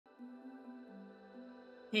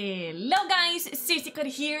Hello guys, Sissicott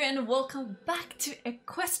here and welcome back to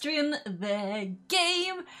Equestrian The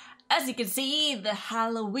Game. As you can see, the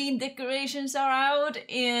Halloween decorations are out,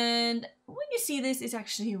 and when you see this, it's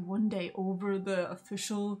actually one day over the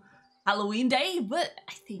official Halloween day, but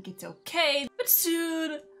I think it's okay. But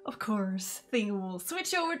soon, of course, things will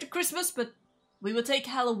switch over to Christmas, but we will take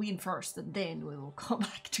Halloween first and then we will come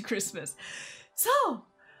back to Christmas. So,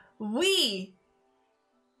 we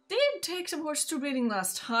did take some horses to breeding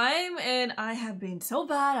last time, and I have been so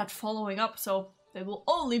bad at following up, so there will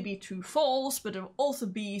only be 2 foals, but there will also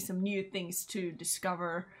be some new things to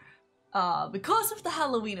discover because of the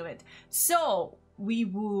Halloween event. So we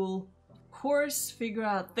will, of course, figure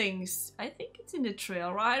out things. I think it's in the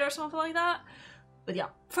trail ride or something like that. But yeah,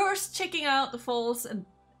 first checking out the foals, and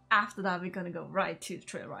after that we're gonna go right to the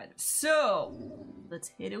trail ride. So let's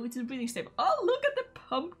head over to the breeding stable. Oh, look at the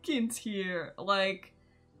pumpkins here! Like,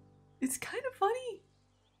 it's kind of funny,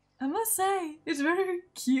 I must say. It's very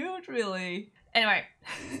cute, really. Anyway,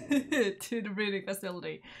 to the breeding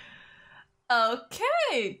facility.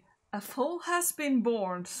 Okay, a foal has been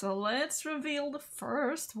born, so let's reveal the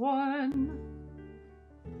first one.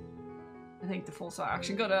 I think the foals are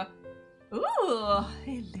actually gonna... Ooh,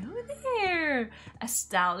 hello there! A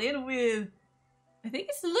stallion with... I think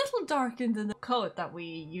it's a little darker than the coat that we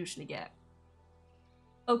usually get.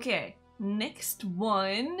 Okay, next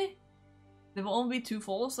one. There will only be 2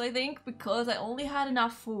 foals, I think, because I only had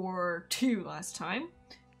enough for 2 last time.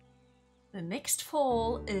 The next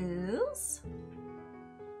foal is...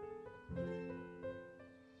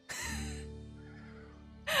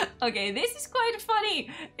 Okay, this is quite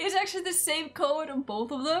funny. It's actually the same coat on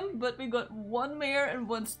both of them, but we got 1 mare and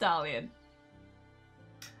 1 stallion.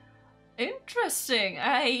 Interesting.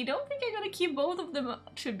 I don't think I'm gonna keep both of them,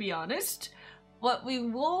 to be honest. But we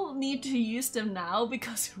will need to use them now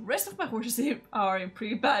because the rest of my horses are in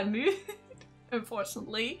pretty bad mood,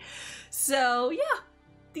 unfortunately. So yeah,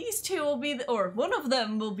 these 2 will be or one of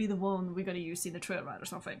them will be the one we're gonna use in the trail ride or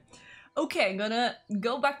something. Okay, I'm gonna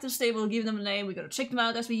go back to the stable, give them a name, we're gonna check them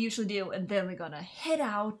out as we usually do, and then we're gonna head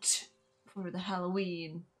out for the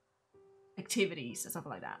Halloween activities or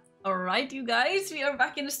something like that. Alright, you guys, we are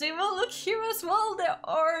back in the stable. Look here as well, there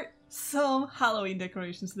are some Halloween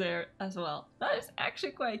decorations there as well. That is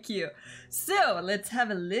actually quite cute. So let's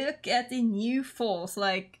have a look at the new foals.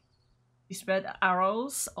 Like these red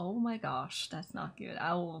arrows. Oh my gosh, that's not good.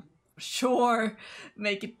 I will for sure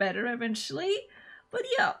make it better eventually. But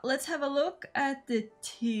yeah, let's have a look at the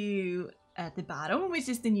 2 at the bottom, which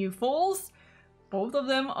is the new foals. Both of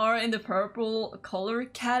them are in the purple color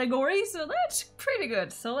category, so that's pretty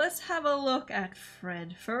good. So let's have a look at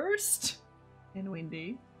Fred first. And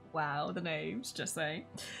Windy. Wow, the names, just saying.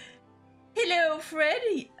 Hello, Fred!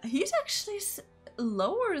 He's actually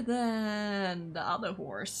lower than the other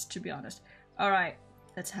horse, to be honest. Alright,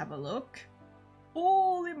 let's have a look.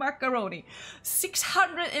 Holy macaroni!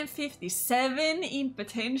 657 in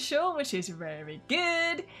potential, which is very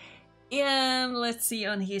good. And let's see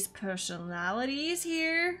on his personalities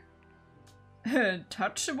here.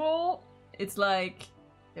 Touchable. It's like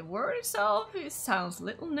the word itself, it sounds a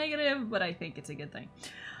little negative, but I think it's a good thing.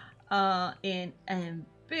 An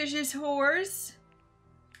ambitious horse.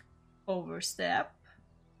 Overstep.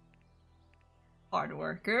 Hard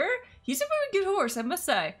worker. He's a very good horse, I must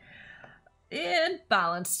say. And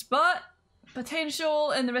balanced, but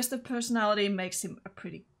potential and the rest of personality makes him a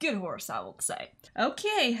pretty good horse, I will say.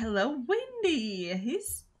 Okay, hello, Windy.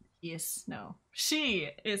 She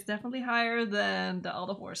is definitely higher than the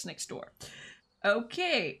other horse next door.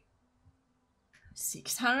 Okay.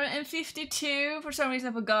 652. For some reason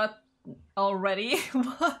I forgot already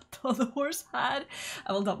what the other horse had.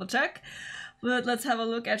 I will double check. But let's have a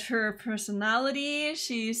look at her personality.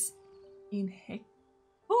 She's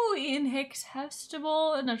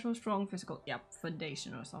inhexhaustible, a natural strong physical,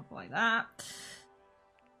 foundation or something like that.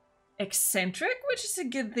 Eccentric, which is a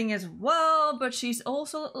good thing as well, but she's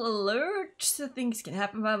also alert, so things can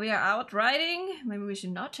happen while we are out riding. Maybe we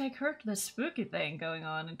should not take her to the spooky thing going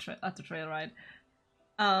on at the trail ride.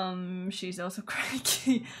 She's also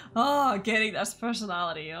cranky. Oh, getting that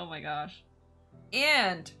personality, oh my gosh.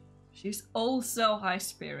 And she's also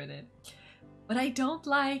high-spirited. But I don't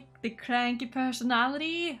like the cranky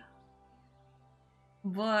personality.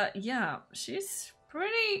 But yeah, she's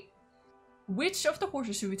pretty... Which of the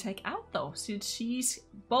horses should we take out though? Since she's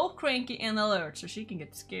both cranky and alert, so she can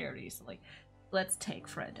get scared easily. Let's take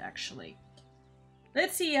Fred, actually.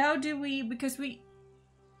 Let's see, how do we... Because we...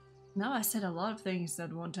 Now I said a lot of things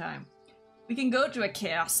at one time. We can go to a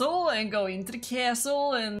castle and go into the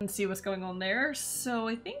castle and see what's going on there. So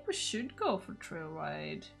I think we should go for trail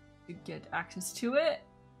ride to get access to it.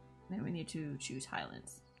 Then we need to choose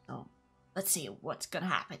Highlands. So let's see what's gonna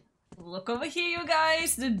happen. Look over here, you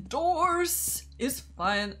guys. The doors is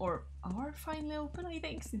fine, or are finally open, I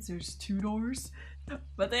think, since there's 2 doors.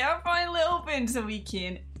 But they are finally open, so we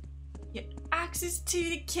can get access to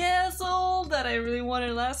the castle that I really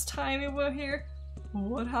wanted last time we were here.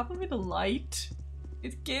 What happened with the light?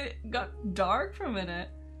 It got dark for a minute.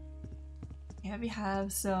 Yeah, we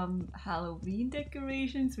have some Halloween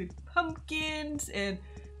decorations with pumpkins, and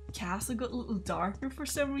the castle got a little darker for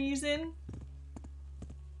some reason.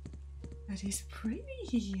 That is pretty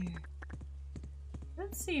here.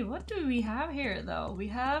 Let's see, what do we have here though? We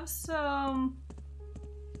have some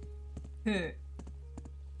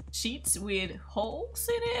sheets with holes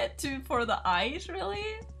in it for the eyes, really?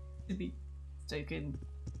 So you can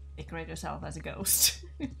decorate yourself as a ghost.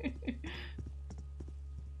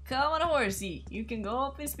 Come on, horsey, you can go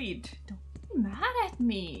up in speed. Don't be mad at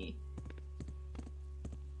me.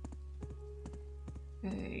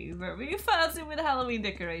 Okay, very fancy with Halloween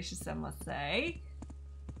decorations, I must say.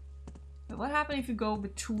 But what happens if you go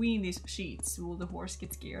between these sheets? Will the horse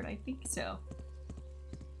get scared? I think so.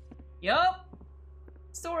 Yup!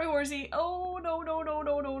 Sorry, horsey. Oh, no, no, no,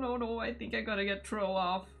 no, no, no, no. I think I'm gonna get thrown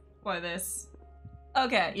off by this.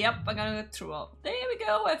 Okay, yep, I'm gonna get thrown off. There we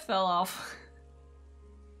go, I fell off.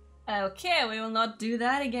 Okay, we will not do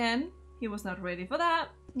that again. He was not ready for that.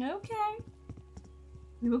 Okay.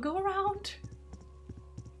 We will go around.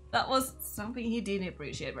 That was something he didn't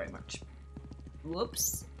appreciate very much.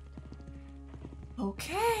 Whoops.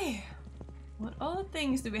 Okay. What other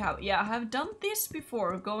things do we have? Yeah, I have done this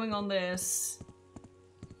before, going on this...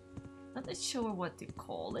 Not that sure what to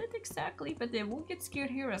call it exactly, but they will get scared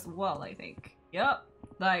here as well, I think. Yup,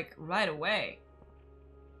 like right away.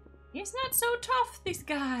 He's not so tough, this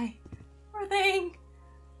guy. Poor thing.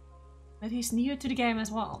 But he's new to the game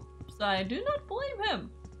as well, so I do not blame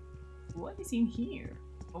him. What is in here?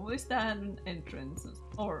 Or is that an entrance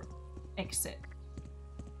or exit?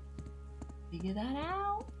 Figure that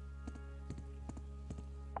out.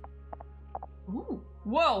 Ooh,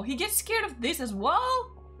 whoa, he gets scared of this as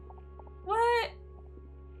well? What?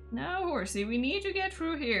 No, horsey, we need to get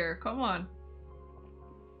through here. Come on.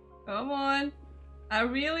 Come on. I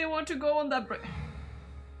really want to go on that bridge.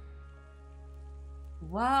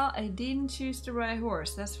 Well, I didn't choose the right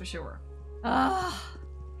horse, that's for sure. Ah.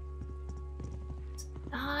 It's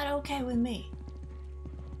not okay with me.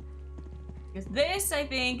 Because this, I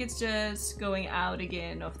think, it's just going out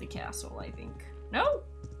again of the castle, I think. No!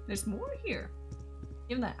 There's more here.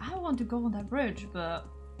 Even that I want to go on that bridge, but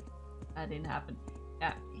that didn't happen.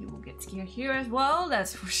 Yeah, he will get scared here as well,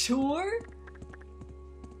 that's for sure.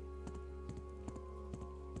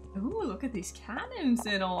 Ooh, look at these cannons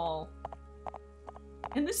and all.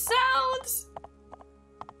 And the sounds!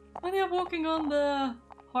 When they're walking on the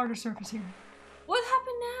harder surface here. What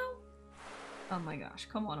happened now? Oh my gosh,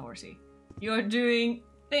 come on, horsey. You're doing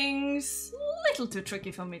things a little too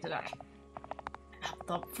tricky for me today. Not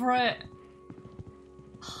up for it.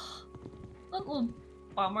 Little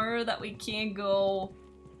bummer that we can't go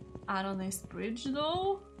out on this bridge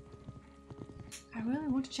though. I really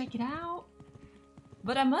want to check it out.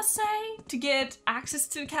 But I must say, to get access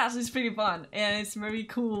to the castle is pretty fun. And it's very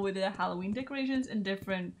cool with the Halloween decorations and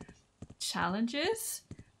different challenges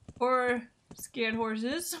for scared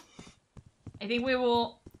horses. I think we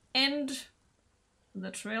will end the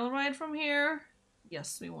trail ride from here.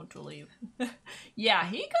 Yes, we want to leave. Yeah,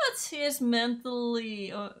 he got his mentality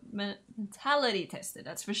tested,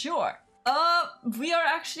 that's for sure. We are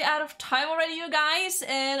actually out of time already, you guys,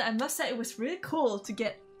 and I must say it was really cool to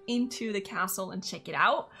get into the castle and check it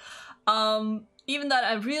out. Even that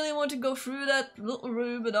I really want to go through that little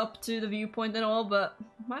room and up to the viewpoint and all, but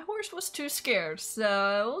my horse was too scared,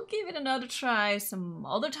 so we'll give it another try some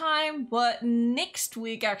other time. But next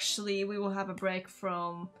week, actually, we will have a break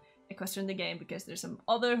from Equestrian The Game because there's some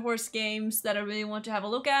other horse games that I really want to have a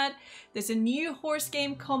look at. There's a new horse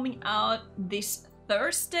game coming out this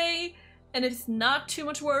Thursday, and it's not too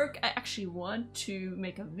much work. I actually want to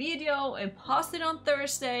make a video and post it on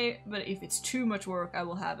Thursday, but if it's too much work, I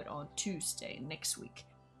will have it on Tuesday next week.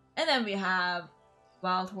 And then we have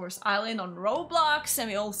Wild Horse Island on Roblox, and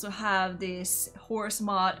we also have this horse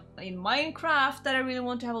mod in Minecraft that I really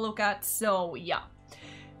want to have a look at, so yeah.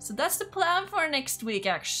 So that's the plan for next week,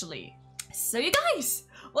 actually. So you guys,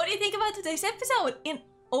 what do you think about today's episode? And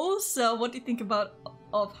also, what do you think about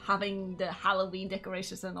of having the Halloween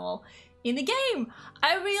decorations and all in the game?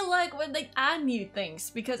 I really like when they add new things,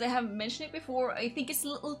 because I haven't mentioned it before. I think it's a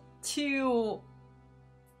little too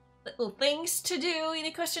little things to do in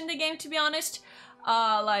Equestrian The Game, to be honest.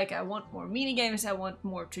 Like, I want more mini games, I want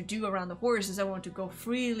more to do around the horses, I want to go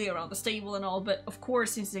freely around the stable and all, but of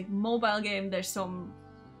course, since it's a mobile game, there's some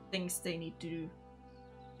things they need to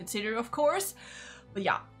consider, of course. But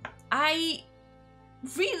yeah, I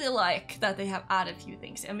really like that they have added a few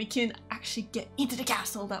things and we can actually get into the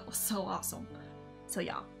castle. That was so awesome. So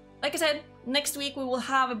yeah, like I said, next week we will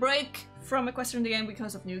have a break from Equestrian The Game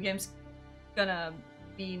because of new games gonna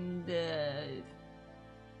be in the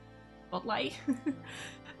spotlight.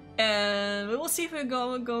 And we will see if we're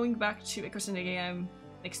going back to Equestrian The Game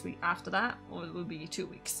next week after that, or it will be 2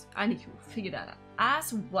 weeks. I need to figure that out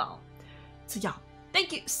as well. So yeah,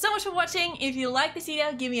 thank you so much for watching. If you like this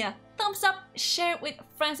video, give me a thumbs up, share it with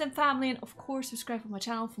friends and family, and of course subscribe to my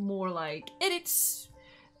channel for more like edits,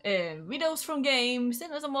 videos from games,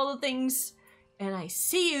 and some other things. And I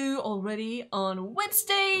see you already on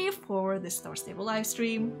Wednesday for the Star Stable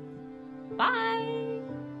livestream. Bye!